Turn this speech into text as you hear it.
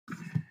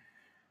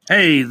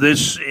Hey,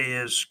 this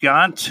is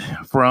Scott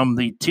from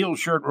the Teal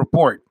Shirt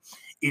Report.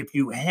 If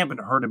you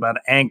haven't heard about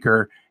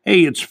Anchor,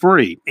 hey, it's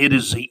free. It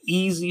is the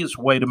easiest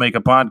way to make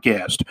a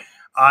podcast.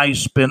 I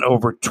spent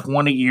over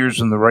 20 years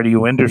in the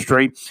radio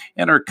industry,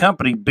 and our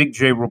company,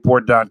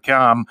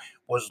 BigJReport.com,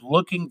 was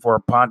looking for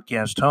a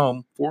podcast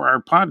home for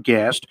our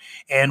podcast,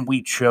 and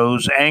we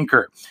chose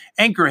Anchor.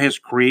 Anchor has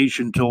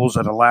creation tools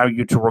that allow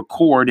you to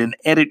record and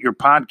edit your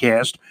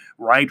podcast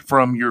right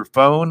from your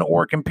phone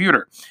or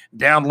computer.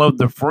 Download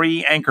the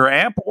free Anchor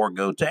app or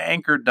go to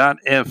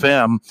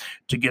anchor.fm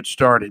to get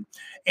started.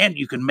 And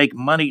you can make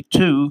money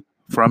too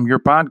from your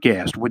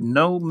podcast with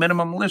no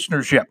minimum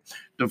listenership.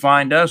 To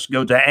find us,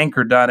 go to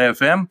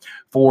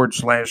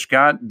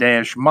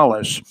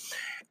anchor.fm/Scott-Mullis.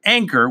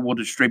 Anchor will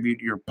distribute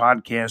your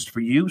podcast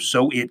for you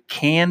so it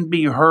can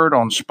be heard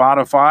on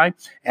Spotify,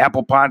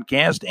 Apple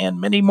Podcast,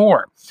 and many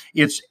more.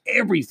 It's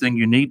everything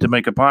you need to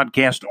make a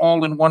podcast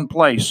all in one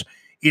place.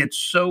 It's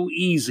so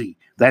easy.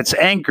 That's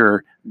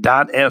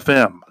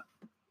anchor.fm.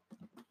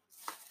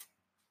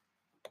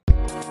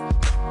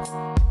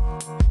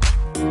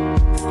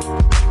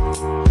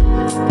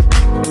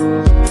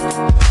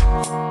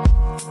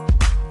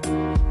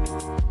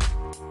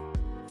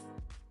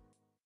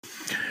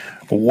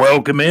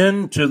 Welcome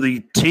in to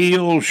the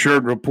Teal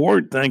Shirt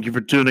Report. Thank you for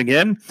tuning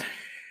in.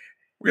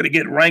 We're going to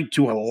get right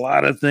to a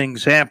lot of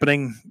things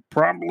happening.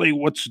 Probably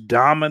what's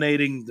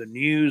dominating the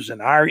news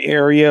in our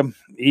area,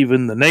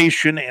 even the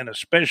nation, and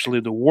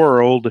especially the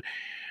world,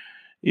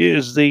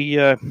 is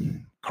the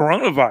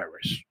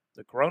coronavirus.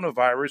 The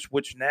coronavirus,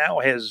 which now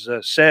has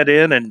set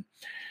in and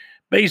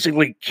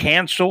basically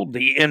canceled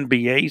the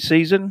NBA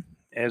season,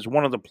 as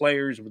one of the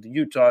players with the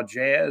Utah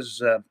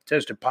Jazz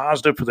tested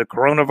positive for the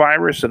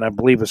coronavirus, and I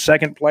believe a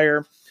second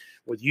player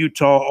with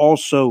Utah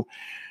also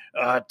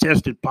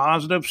tested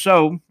positive.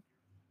 So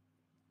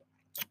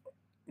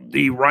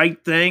the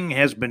right thing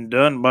has been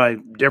done by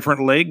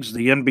different leagues.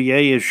 The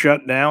NBA is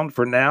shut down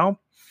for now.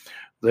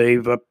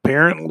 They've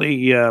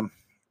apparently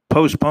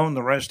postponed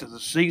the rest of the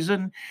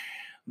season.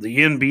 The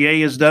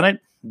NBA has done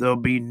it. There'll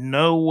be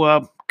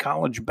no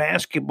college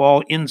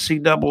basketball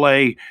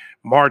NCAA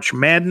March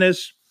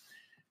Madness.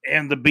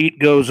 And the beat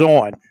goes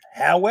on.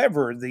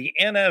 However, the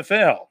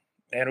NFL,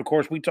 and of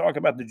course we talk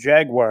about the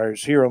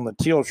Jaguars here on the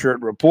Teal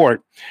Shirt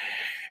Report,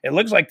 it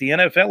looks like the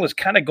NFL is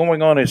kind of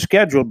going on as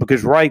scheduled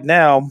because right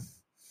now,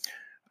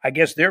 I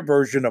guess their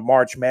version of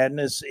March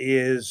Madness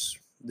is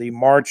the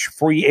March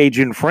free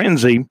agent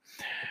frenzy.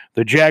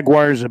 The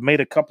Jaguars have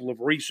made a couple of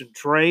recent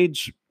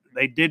trades.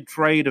 They did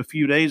trade a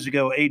few days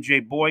ago A.J.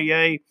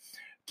 Boye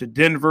to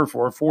Denver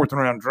for a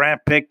fourth-round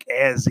draft pick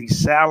as the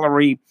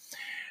salary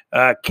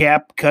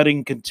cap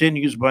cutting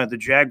continues by the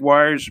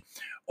Jaguars.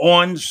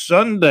 On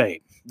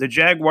Sunday, the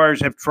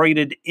Jaguars have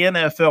traded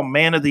NFL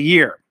Man of the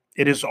Year.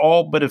 It is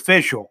all but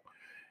official.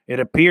 It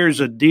appears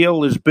a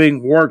deal is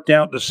being worked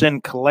out to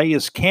send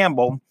Calais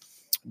Campbell,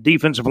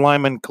 defensive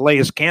lineman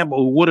Calais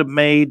Campbell, who would have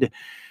made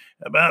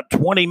about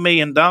 $20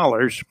 million.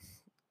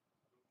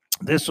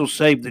 This will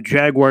save the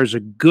Jaguars a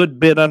good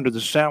bit under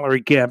the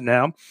salary cap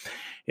now.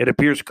 It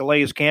appears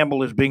Calais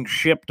Campbell is being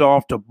shipped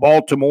off to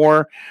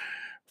Baltimore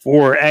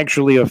for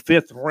actually a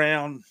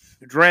fifth-round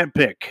draft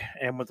pick.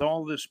 And with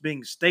all this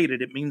being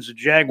stated, it means the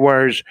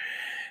Jaguars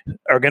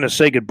are going to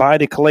say goodbye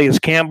to Calais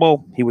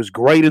Campbell. He was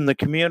great in the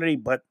community,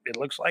 but it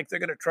looks like they're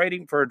going to trade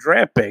him for a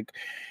draft pick,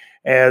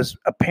 as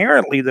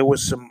apparently there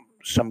was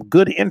some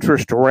good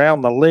interest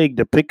around the league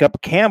to pick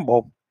up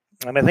Campbell.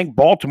 And I think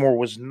Baltimore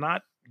was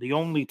not the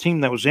only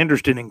team that was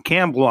interested in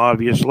Campbell,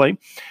 obviously.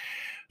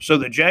 So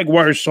the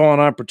Jaguars saw an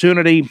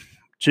opportunity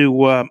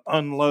to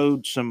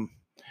unload some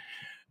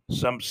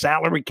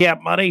salary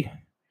cap money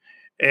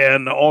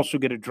and also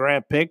get a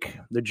draft pick.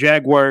 The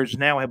Jaguars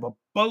now have a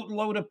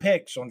boatload of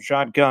picks on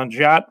Shotgun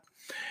Jot.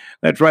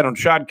 That's right, on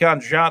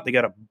Shotgun Jot, they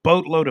got a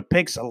boatload of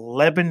picks,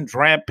 11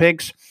 draft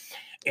picks,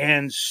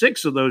 and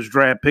 6 of those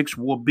draft picks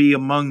will be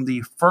among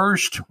the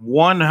first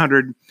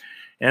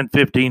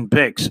 115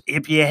 picks.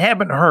 If you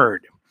haven't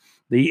heard,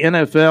 the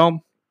NFL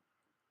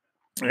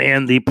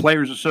and the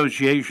Players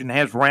Association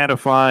has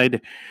ratified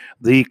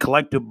the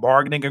collective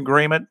bargaining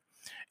agreement,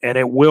 and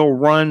it will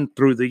run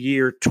through the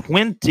year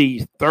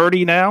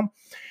 2030 now.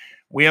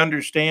 We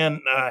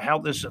understand how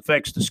this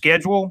affects the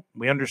schedule.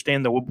 We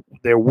understand that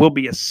there will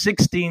be a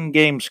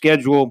 16-game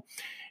schedule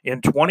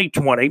in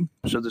 2020.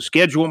 So the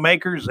schedule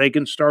makers, they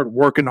can start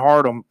working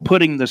hard on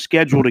putting the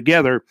schedule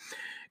together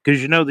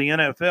because, you know, the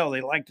NFL,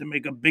 they like to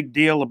make a big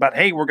deal about,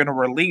 hey, we're going to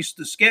release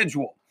the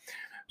schedule.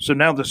 So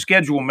now the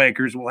schedule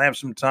makers will have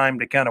some time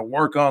to kind of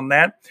work on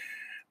that.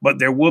 But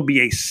there will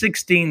be a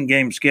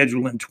 16-game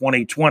schedule in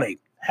 2020.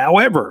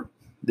 However,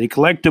 the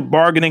collective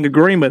bargaining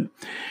agreement,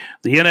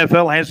 the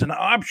NFL has an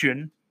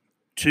option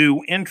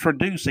to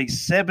introduce a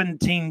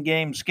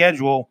 17-game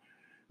schedule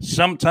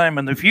sometime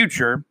in the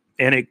future,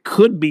 and it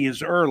could be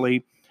as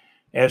early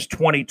as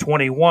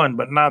 2021,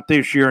 but not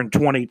this year in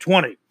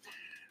 2020.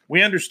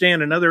 We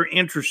understand another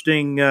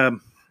interesting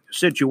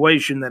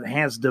situation that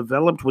has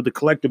developed with the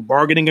collective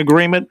bargaining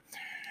agreement.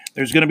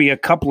 There's going to be a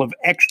couple of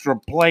extra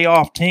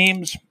playoff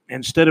teams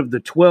instead of the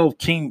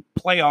 12-team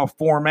playoff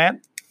format,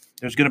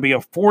 there's going to be a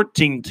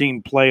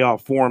 14-team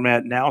playoff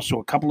format now. So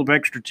a couple of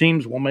extra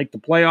teams will make the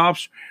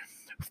playoffs.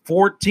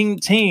 14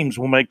 teams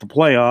will make the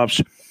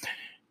playoffs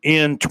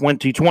in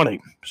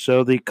 2020.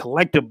 So the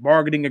collective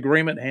bargaining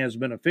agreement has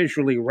been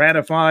officially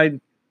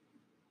ratified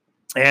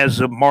as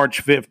of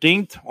March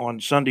 15th, on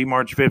Sunday,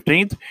 March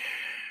 15th.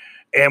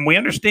 And we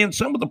understand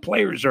some of the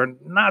players are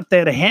not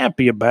that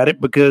happy about it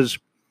because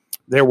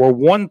there were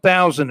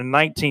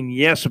 1,019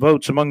 yes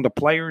votes among the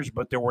players,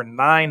 but there were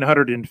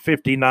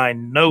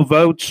 959 no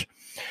votes,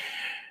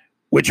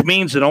 which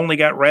means it only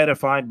got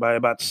ratified by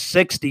about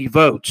 60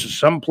 votes.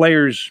 Some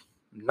players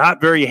not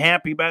very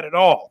happy about it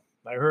all.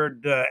 I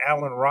heard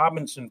Allen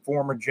Robinson,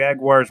 former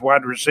Jaguars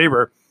wide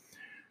receiver,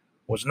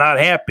 was not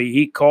happy.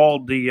 He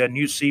called the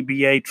new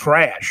CBA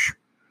trash.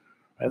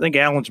 I think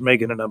Allen's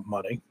making enough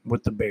money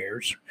with the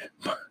Bears,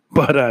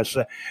 but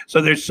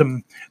so there's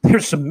some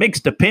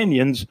mixed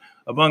opinions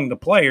among the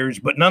players,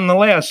 but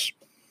nonetheless,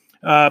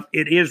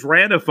 it is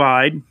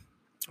ratified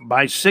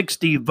by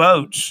 60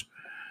 votes.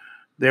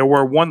 There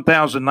were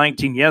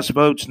 1,019 yes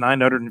votes,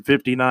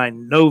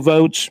 959 no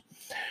votes,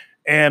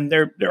 and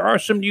there are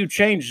some new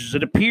changes.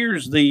 It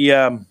appears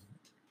and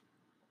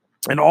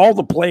all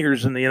the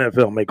players in the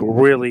NFL make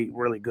really,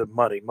 really good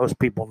money. Most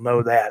people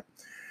know that.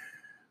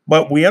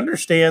 But we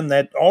understand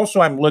that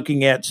also I'm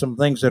looking at some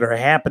things that are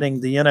happening.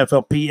 The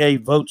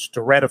NFLPA votes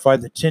to ratify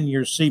the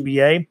 10-year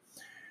CBA.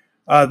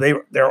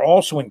 They're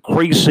also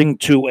increasing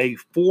to a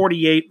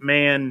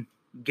 48-man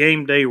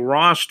game day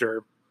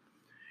roster.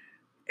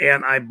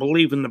 And I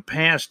believe in the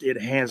past it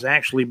has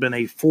actually been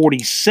a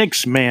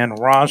 46-man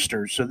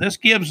roster. So this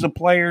gives the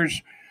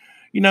players,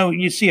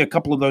 you see a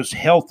couple of those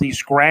healthy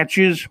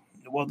scratches.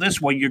 Well,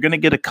 this way you're going to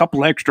get a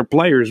couple extra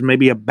players,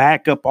 maybe a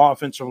backup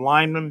offensive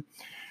lineman,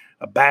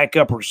 a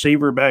backup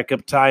receiver,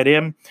 backup tight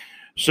end.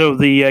 So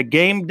the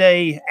game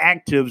day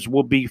actives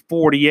will be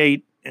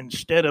 48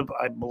 instead of,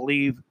 I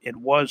believe, it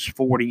was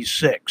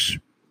 46.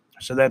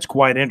 So that's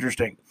quite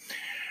interesting.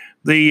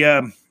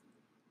 The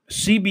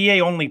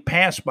CBA only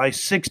passed by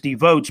 60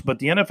 votes, but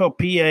the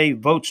NFLPA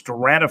votes to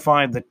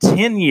ratify the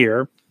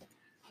 10-year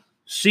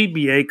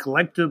CBA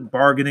collective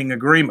bargaining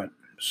agreement.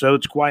 So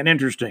it's quite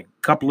interesting.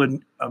 A couple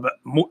of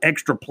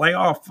extra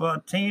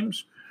playoff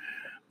teams.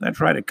 That's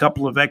right, a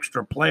couple of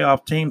extra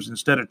playoff teams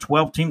instead of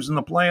 12 teams in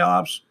the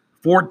playoffs,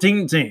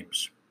 14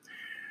 teams.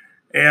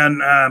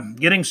 And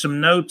getting some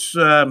notes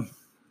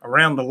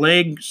around the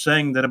league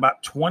saying that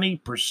about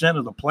 20%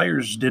 of the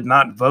players did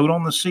not vote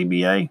on the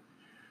CBA.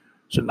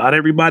 So not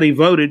everybody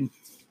voted,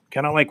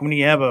 kind of like when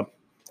you have a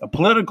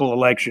political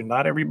election.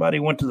 Not everybody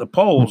went to the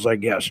polls, I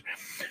guess.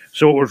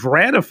 So it was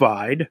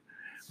ratified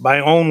by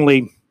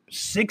only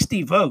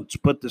 60 votes,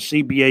 put the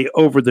CBA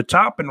over the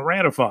top and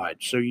ratified.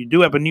 So you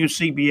do have a new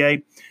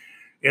CBA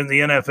in the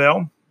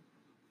NFL.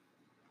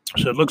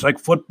 So it looks like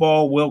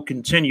football will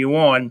continue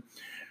on.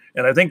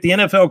 And I think the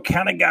NFL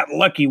kind of got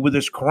lucky with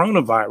this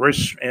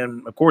coronavirus.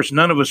 And, of course,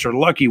 none of us are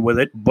lucky with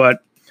it.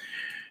 But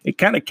it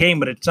kind of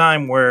came at a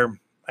time where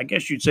I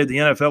guess you'd say the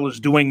NFL is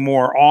doing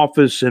more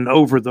office and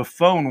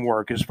over-the-phone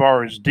work as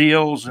far as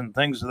deals and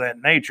things of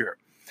that nature.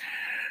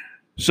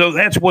 So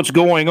that's what's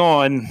going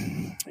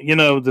on.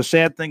 The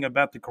sad thing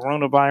about the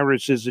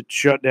coronavirus is it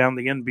shut down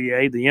the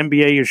NBA. The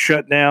NBA is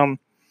shut down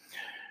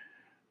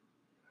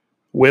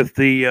with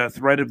the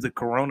threat of the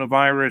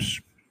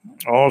coronavirus.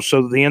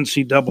 Also, the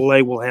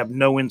NCAA will have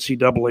no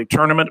NCAA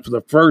tournament for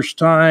the first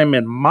time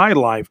in my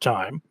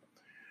lifetime.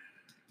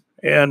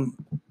 And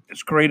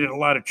it's created a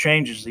lot of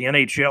changes. The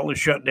NHL is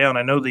shut down.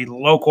 I know the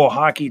local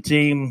hockey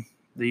team,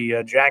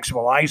 the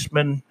Jacksonville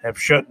Icemen, have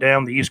shut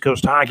down. The East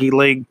Coast Hockey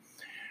League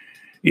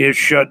is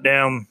shut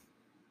down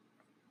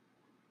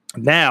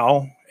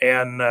now,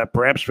 and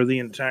perhaps for the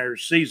entire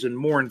season.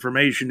 More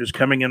information is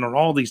coming in on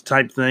all these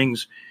type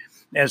things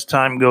as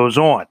time goes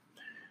on.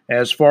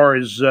 As far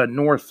as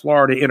North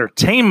Florida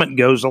entertainment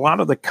goes, a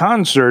lot of the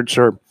concerts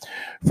are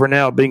for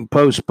now being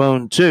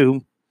postponed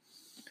too.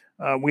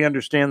 We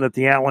understand that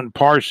the Alan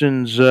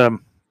Parsons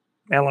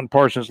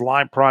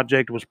Live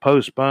Project was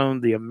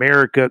postponed.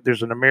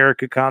 There's an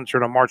America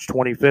concert on March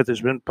 25th has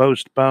been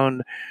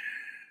postponed,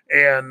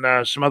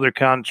 and some other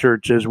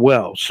concerts as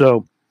well.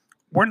 So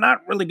we're not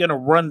really going to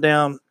run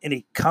down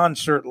any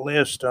concert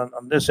list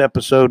on this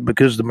episode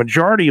because the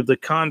majority of the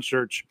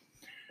concerts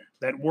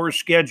that were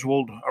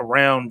scheduled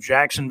around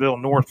Jacksonville,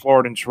 North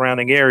Florida, and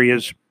surrounding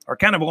areas are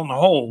kind of on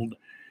hold,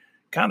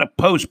 kind of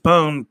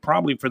postponed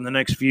probably for the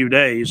next few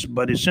days.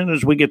 But as soon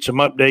as we get some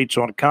updates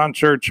on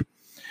concerts,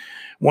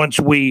 once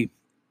we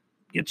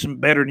get some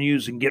better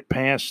news and get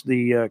past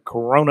the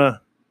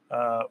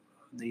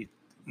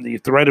the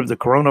threat of the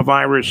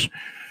coronavirus,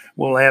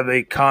 we'll have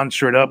a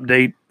concert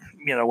update,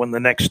 in the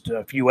next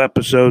few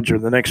episodes or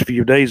the next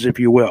few days, if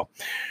you will.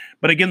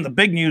 But again, the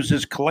big news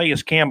is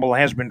CALAIS Campbell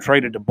has been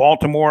traded to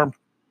Baltimore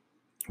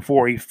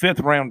for a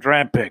 5th-round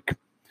draft pick.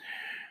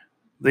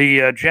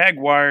 The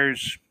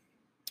Jaguars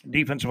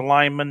defensive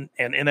lineman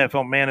and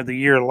NFL Man of the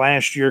Year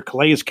last year,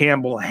 CALAIS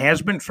Campbell,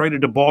 has been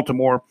traded to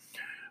Baltimore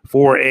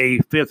for a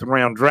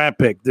fifth-round draft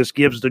pick. This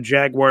gives the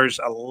Jaguars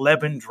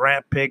 11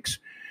 draft picks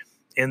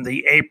in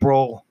the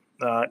April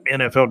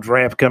NFL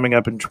draft coming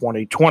up in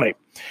 2020.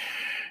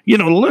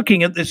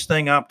 Looking at this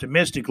thing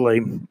optimistically,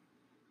 and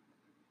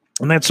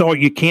that's all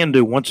you can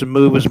do once a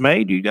move is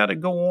made, you got to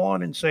go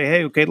on and say,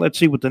 hey, okay, let's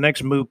see what the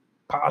next move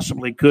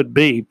possibly could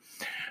be.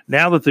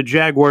 Now that the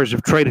Jaguars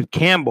have traded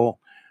Campbell,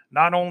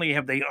 not only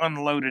have they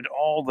unloaded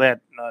all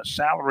that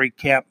salary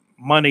cap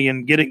money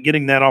and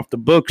getting that off the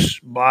books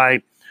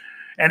by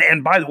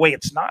and by the way,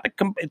 it's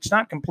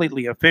not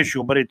completely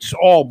official, but it's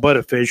all but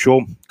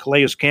official.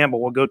 CALAIS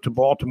Campbell will go to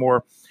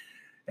Baltimore,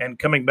 and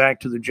coming back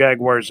to the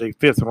Jaguars, a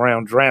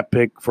fifth-round draft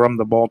pick from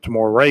the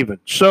Baltimore Ravens.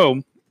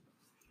 So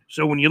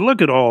when you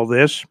look at all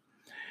this,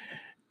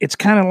 it's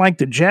kind of like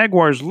the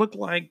Jaguars look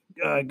like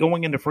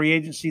going into free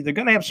agency, they're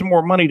going to have some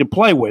more money to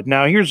play with.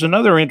 Now, here's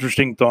another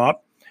interesting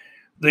thought.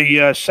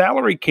 The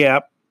salary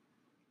cap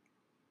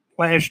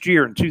last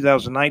year in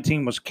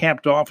 2019 was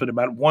capped off at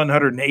about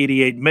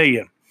 $188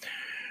 million.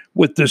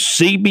 With the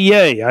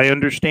CBA, I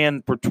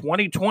understand for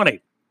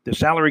 2020, the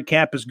salary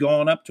cap has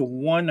gone up to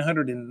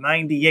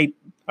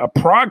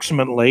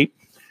approximately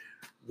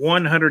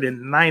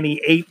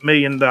 $198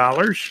 million.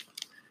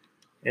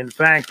 In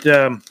fact,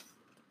 that's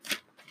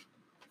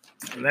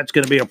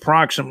going to be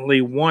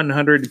approximately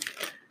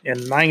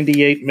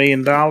 $198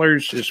 million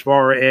as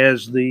far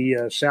as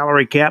the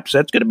salary cap. So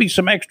that's going to be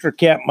some extra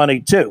cap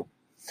money, too.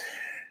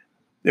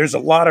 There's a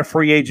lot of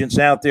free agents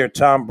out there.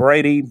 Tom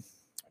Brady,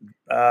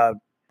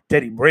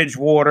 Teddy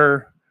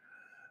Bridgewater.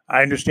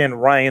 I understand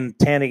Ryan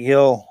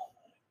Tannehill.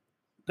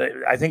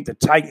 I think the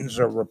Titans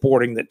are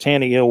reporting that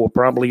Tannehill will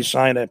probably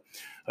sign a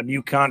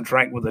new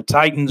contract with the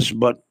Titans.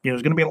 But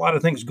there's going to be a lot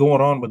of things going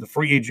on with the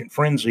free agent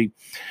frenzy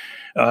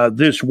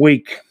this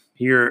week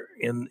here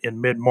in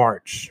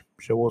mid-March.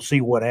 So we'll see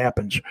what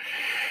happens.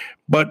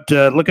 But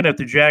looking at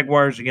the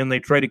Jaguars, again, they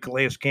traded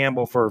CALAIS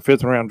Campbell for a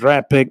fifth-round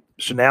draft pick.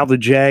 So now the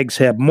Jags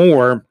have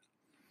more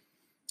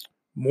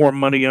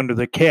money under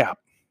the cap.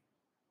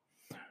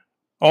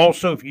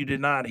 Also, if you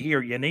did not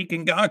hear, Yannick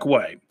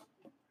Ngakoue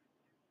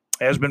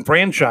has been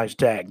franchise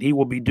tagged. He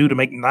will be due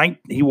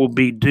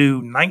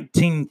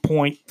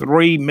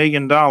 $19.3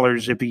 million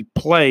if he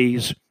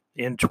plays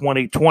in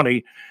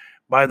 2020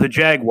 by the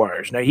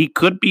Jaguars. Now, he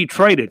could be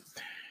traded.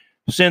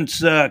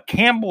 Since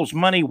Campbell's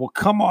money will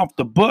come off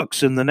the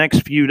books in the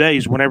next few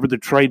days whenever the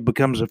trade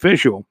becomes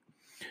official,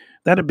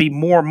 that'd be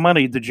more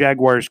money the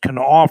Jaguars can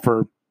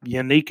offer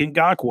Yannick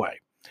Ngakoue,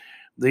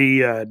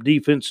 the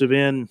defensive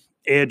end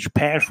edge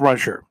pass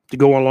rusher, to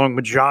go along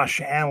with Josh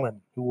Allen,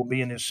 who will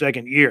be in his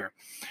second year.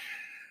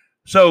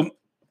 So,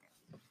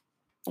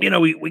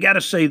 we got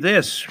to say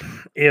this.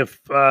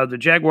 If the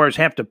Jaguars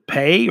have to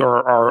pay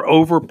or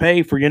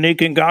overpay for Yannick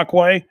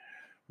Ngakoue,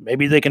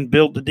 maybe they can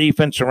build the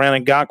defense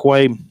around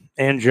Ngakoue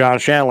and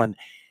Josh Allen.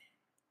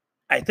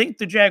 I think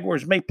the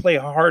Jaguars may play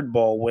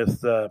hardball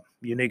with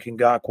Yannick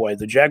Ngakoue.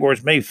 The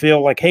Jaguars may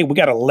feel like, hey, we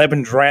got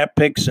 11 draft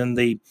picks in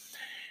the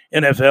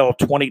NFL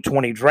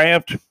 2020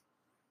 draft.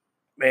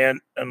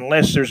 And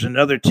unless there's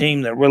another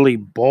team that really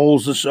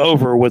bowls us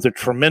over with a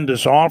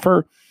tremendous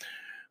offer,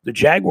 the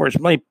Jaguars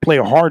may play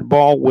a hard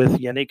ball with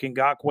Yannick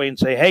Ngakoue and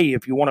say, hey,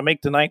 if you want to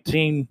make the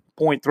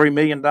 $19.3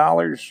 million,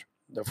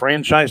 the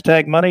franchise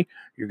tag money,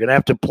 you're going to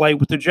have to play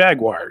with the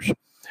Jaguars.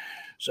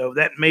 So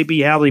that may be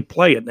how they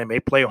play it. They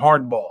may play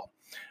hardball.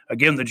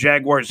 Again, the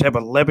Jaguars have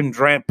 11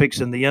 draft picks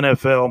in the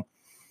NFL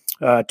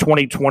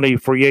 2020 in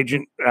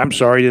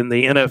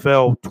the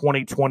NFL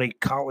 2020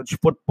 college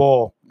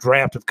football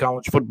draft of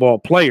college football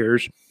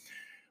players.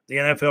 The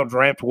NFL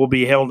draft will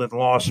be held in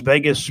Las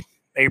Vegas,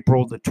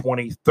 April the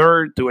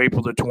 23rd through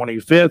April the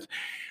 25th.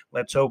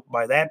 Let's hope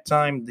by that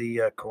time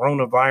the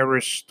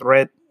coronavirus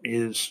threat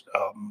is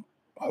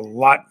a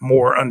lot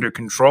more under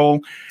control,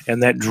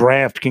 and that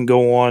draft can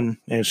go on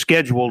as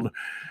scheduled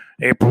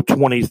April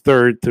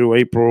 23rd through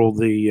April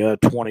the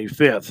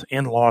 25th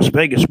in Las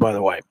Vegas, by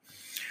the way.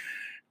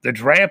 The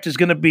draft is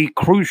going to be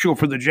crucial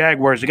for the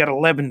Jaguars. They got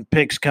 11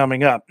 picks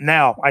coming up.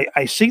 Now,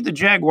 I see the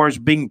Jaguars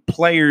being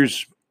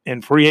players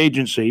in free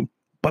agency,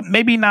 but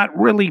maybe not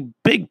really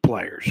big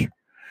players,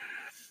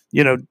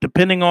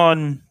 depending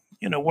on,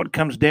 what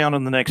comes down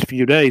in the next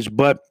few days.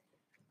 But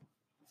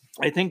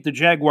I think the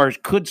Jaguars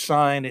could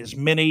sign as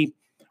many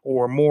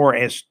or more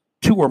as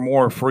 2 or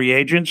more free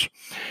agents.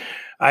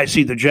 I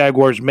see the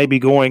Jaguars maybe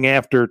going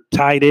after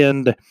tight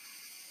end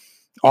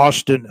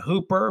Austin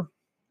Hooper.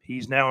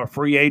 He's now a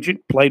free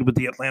agent, played with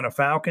the Atlanta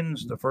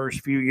Falcons the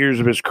first few years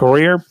of his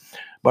career.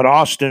 But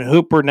Austin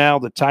Hooper, now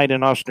the tight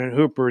end Austin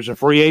Hooper, is a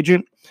free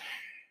agent.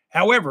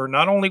 However,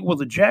 not only will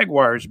the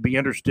Jaguars be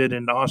interested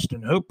in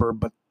Austin Hooper,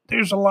 but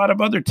there's a lot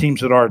of other teams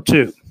that are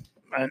too.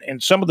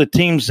 And some of the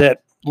teams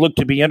that look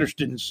to be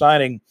interested in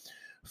signing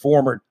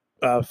former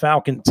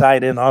Falcon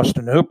tight end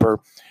Austin Hooper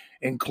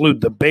include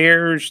the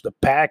Bears, the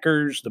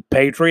Packers, the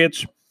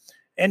Patriots.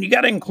 And you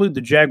got to include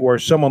the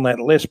Jaguars some on that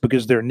list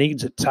because their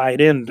needs at tight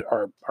end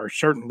are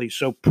certainly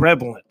so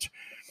prevalent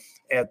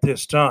at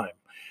this time.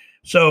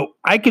 So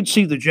I could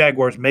see the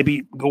Jaguars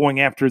maybe going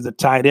after the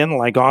tight end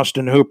like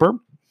Austin Hooper,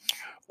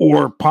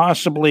 or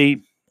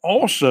possibly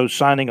also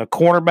signing a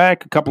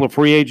cornerback, a couple of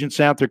free agents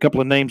out there, a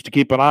couple of names to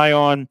keep an eye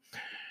on.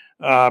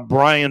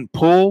 Brian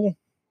Poole,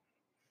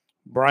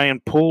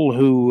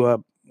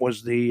 who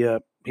was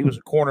he was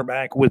a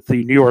cornerback with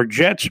the New York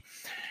Jets,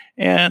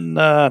 and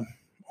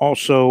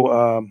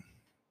also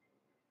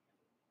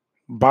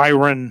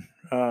Byron.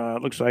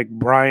 Looks like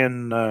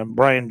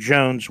Brian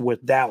Jones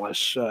with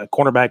Dallas,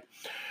 cornerback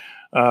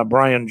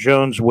Brian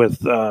Jones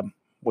with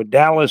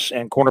Dallas,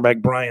 and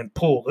cornerback Brian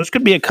Poole. Those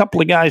could be a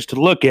couple of guys to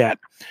look at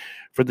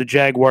for the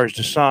Jaguars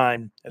to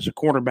sign as a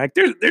cornerback.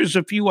 There's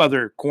a few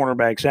other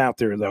cornerbacks out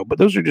there, though, but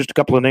those are just a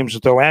couple of names to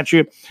throw at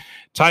you.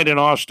 Tight end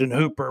Austin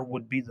Hooper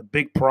would be the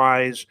big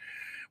prize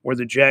where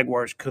the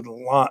Jaguars could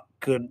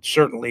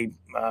certainly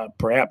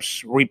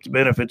perhaps reap the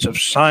benefits of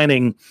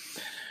signing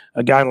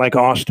a guy like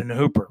Austin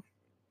Hooper.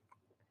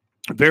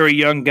 A very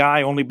young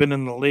guy, only been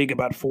in the league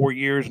about 4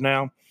 years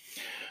now.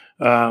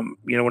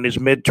 In his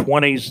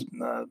mid-20s,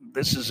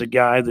 this is a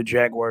guy the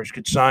Jaguars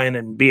could sign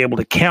and be able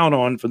to count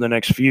on for the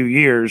next few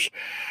years.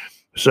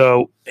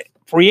 So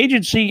free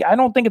agency, I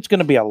don't think it's going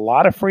to be a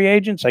lot of free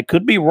agents. I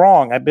could be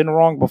wrong. I've been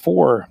wrong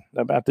before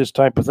about this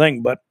type of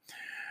thing. But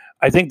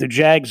I think the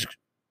Jags,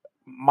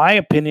 my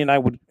opinion,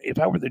 if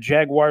I were the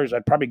Jaguars,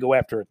 I'd probably go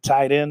after a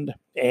tight end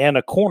and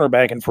a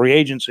cornerback in free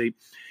agency.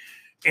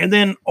 And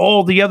then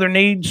all the other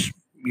needs,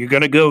 you're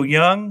going to go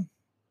young.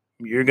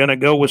 You're going to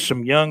go with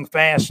some young,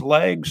 fast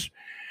legs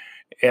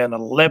and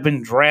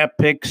 11 draft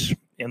picks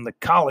in the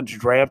college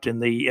draft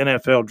and the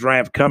NFL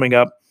draft coming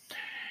up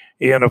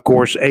in, of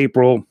course,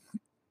 April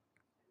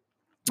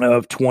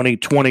of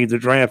 2020. The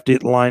draft,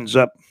 it lines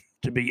up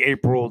to be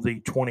April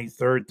the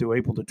 23rd through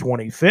April the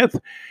 25th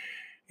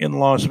in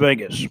Las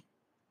Vegas.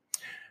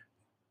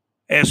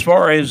 As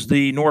far as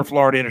the North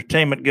Florida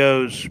entertainment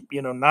goes,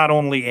 not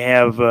only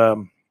has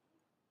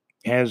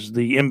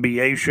the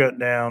NBA shut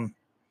down,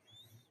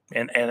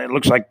 and it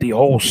looks like the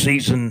whole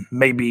season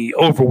may be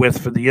over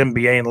with for the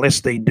NBA unless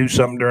they do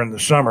something during the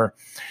summer.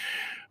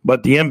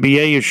 But the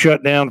NBA is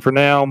shut down for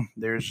now.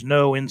 There's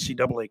no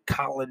NCAA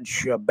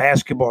college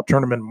basketball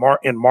tournament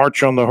in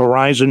March on the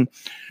horizon.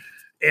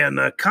 And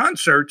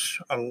concerts,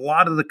 a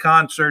lot of the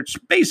concerts,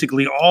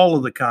 basically all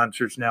of the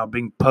concerts now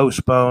being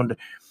postponed,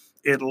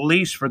 at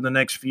least for the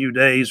next few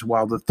days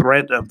while the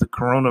threat of the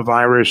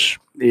coronavirus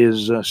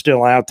is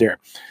still out there.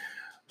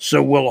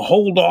 So we'll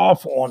hold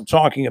off on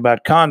talking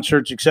about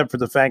concerts, except for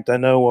the fact I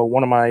know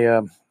one of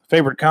my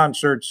favorite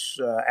concerts,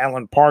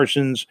 Alan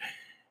Parsons,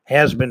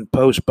 has been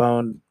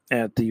postponed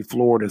at the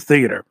Florida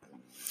Theater.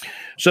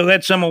 So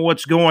that's some of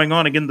what's going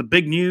on. Again, the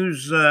big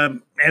news,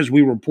 as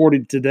we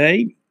reported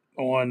today,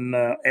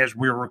 as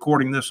we're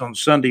recording this on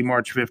Sunday,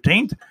 March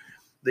 15th,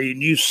 the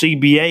new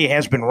CBA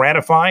has been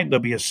ratified.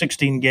 There'll be a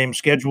 16-game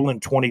schedule in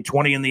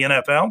 2020 in the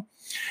NFL.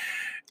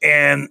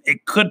 And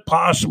it could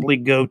possibly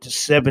go to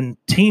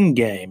 17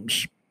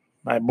 games.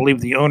 I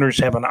believe the owners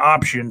have an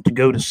option to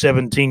go to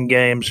 17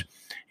 games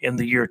in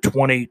the year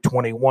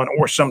 2021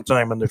 or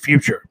sometime in the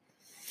future.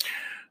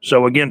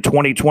 So again,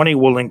 2020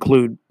 will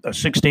include a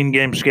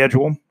 16-game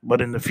schedule, but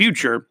in the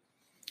future,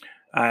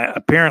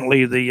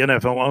 apparently the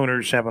NFL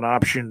owners have an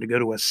option to go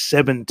to a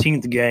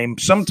 17th game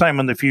sometime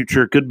in the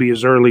future. It could be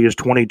as early as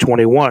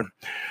 2021.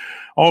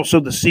 Also,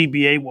 the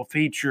CBA will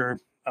feature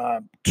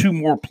 2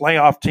 more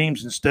playoff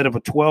teams instead of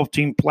a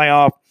 12-team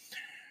playoff.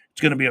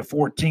 It's going to be a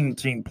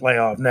 14-team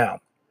playoff now.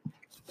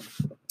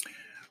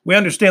 We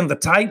understand the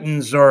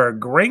Titans are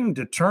agreeing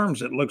to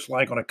terms, it looks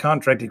like, on a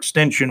contract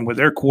extension with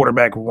their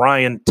quarterback,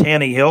 Ryan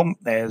Tannehill,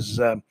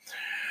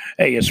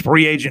 as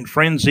free agent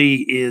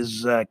frenzy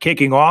is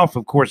kicking off.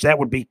 Of course, that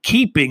would be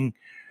keeping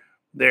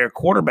their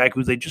quarterback,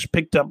 who they just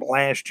picked up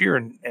last year.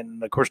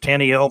 And of course,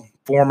 Tannehill,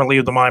 formerly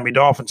of the Miami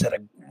Dolphins, had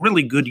a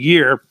really good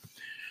year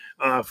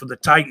for the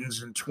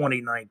Titans in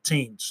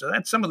 2019. So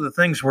that's some of the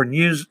things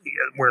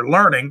we're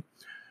learning.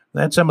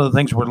 That's some of the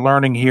things we're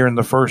learning here in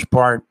the first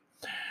part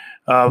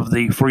of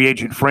the free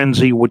agent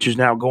frenzy, which is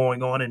now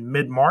going on in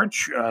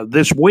mid-March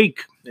this week.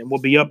 And we'll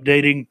be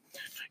updating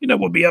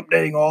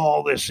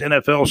all this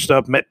NFL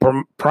stuff,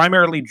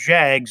 primarily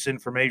Jags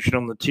information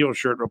on the Teal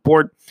Shirt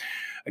Report.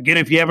 Again,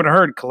 if you haven't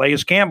heard, Calais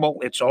Campbell,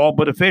 it's all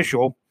but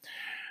official.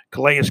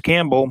 Calais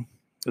Campbell,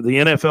 the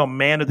NFL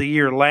Man of the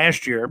Year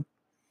last year,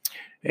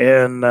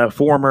 and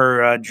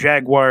former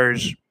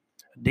Jaguars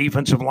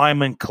defensive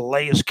lineman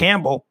Calais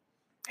Campbell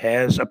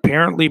has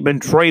apparently been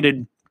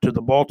traded to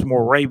the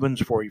Baltimore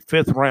Ravens for a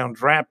 5th-round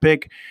draft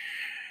pick.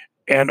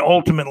 And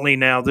ultimately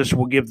now this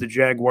will give the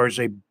Jaguars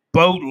a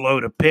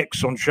boatload of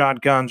picks on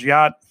Shad Khan's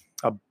yacht,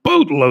 a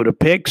boatload of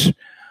picks,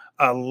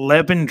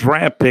 11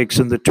 draft picks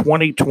in the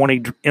 2020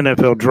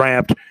 NFL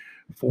draft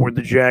for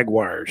the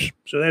Jaguars.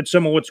 So that's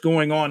some of what's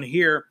going on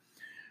here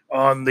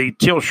on the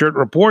Teal Shirt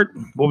Report.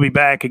 We'll be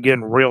back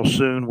again real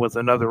soon with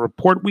another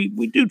report. We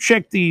do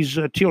check these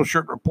Teal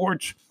Shirt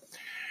Reports.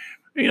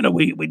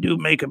 We do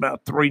make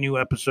about 3 new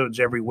episodes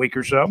every week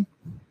or so.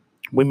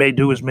 We may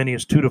do as many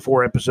as 2 to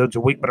 4 episodes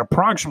a week, but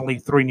approximately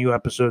 3 new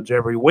episodes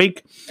every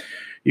week.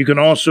 You can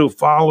also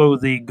follow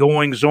the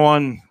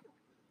goings-on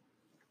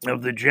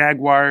of the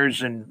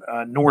Jaguars in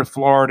North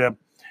Florida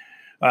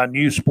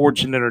news,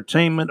 sports, and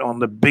entertainment on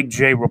the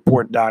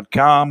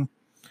BigJReport.com.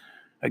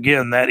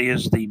 Again, that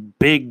is the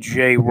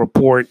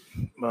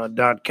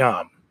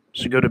BigJReport.com.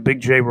 So go to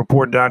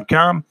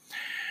BigJReport.com.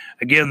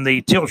 Again,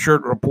 the Teal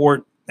Shirt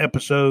Report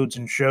episodes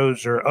and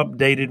shows are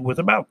updated with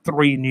about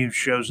 3 news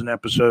shows and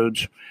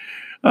episodes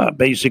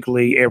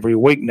basically every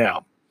week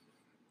now.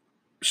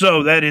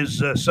 So that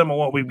is some of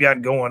what we've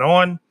got going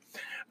on.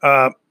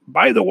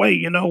 By the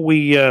way,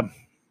 we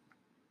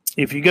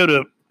if you go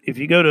to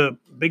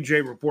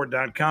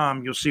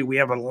BigJReport.com, you'll see we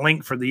have a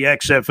link for the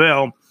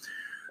XFL.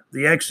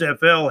 The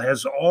XFL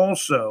has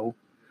also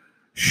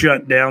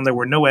shut down. There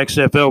were no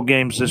XFL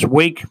games this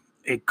week.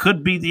 It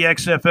could be the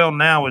XFL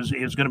now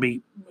is going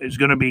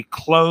to be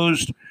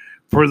closed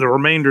for the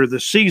remainder of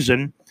the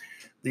season.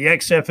 The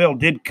XFL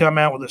did come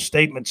out with a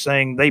statement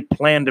saying they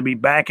plan to be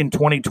back in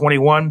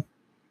 2021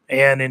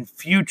 and in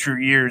future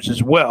years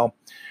as well.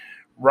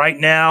 Right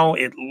now,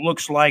 it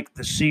looks like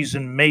the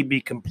season may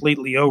be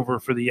completely over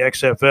for the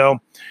XFL.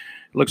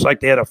 It looks like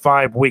they had a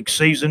 5-week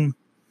season.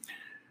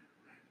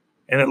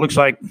 And it looks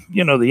like, the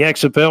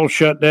XFL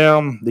shut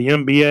down, the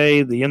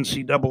NBA, the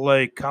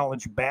NCAA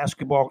college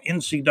basketball,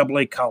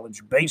 NCAA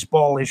college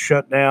baseball is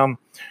shut down.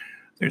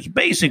 There's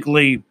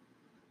basically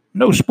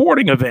no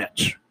sporting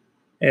events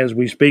as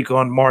we speak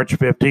on March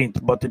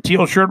 15th. But the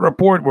Teal Shirt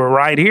Report, we're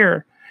right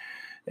here.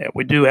 And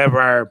we do have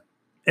our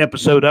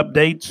episode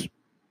updates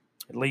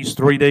at least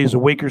 3 days a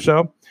week or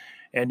so.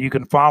 And you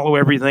can follow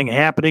everything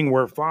happening.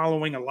 We're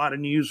following a lot of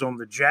news on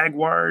the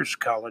Jaguars,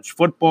 college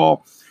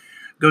football.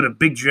 Go to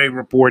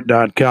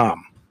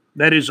BigJReport.com.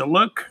 That is a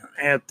look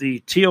at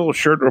the Teal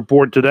Shirt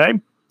Report today.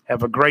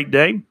 Have a great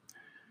day.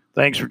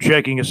 Thanks for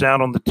checking us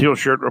out on the Teal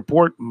Shirt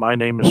Report. My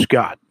name is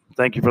Scott.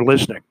 Thank you for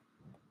listening.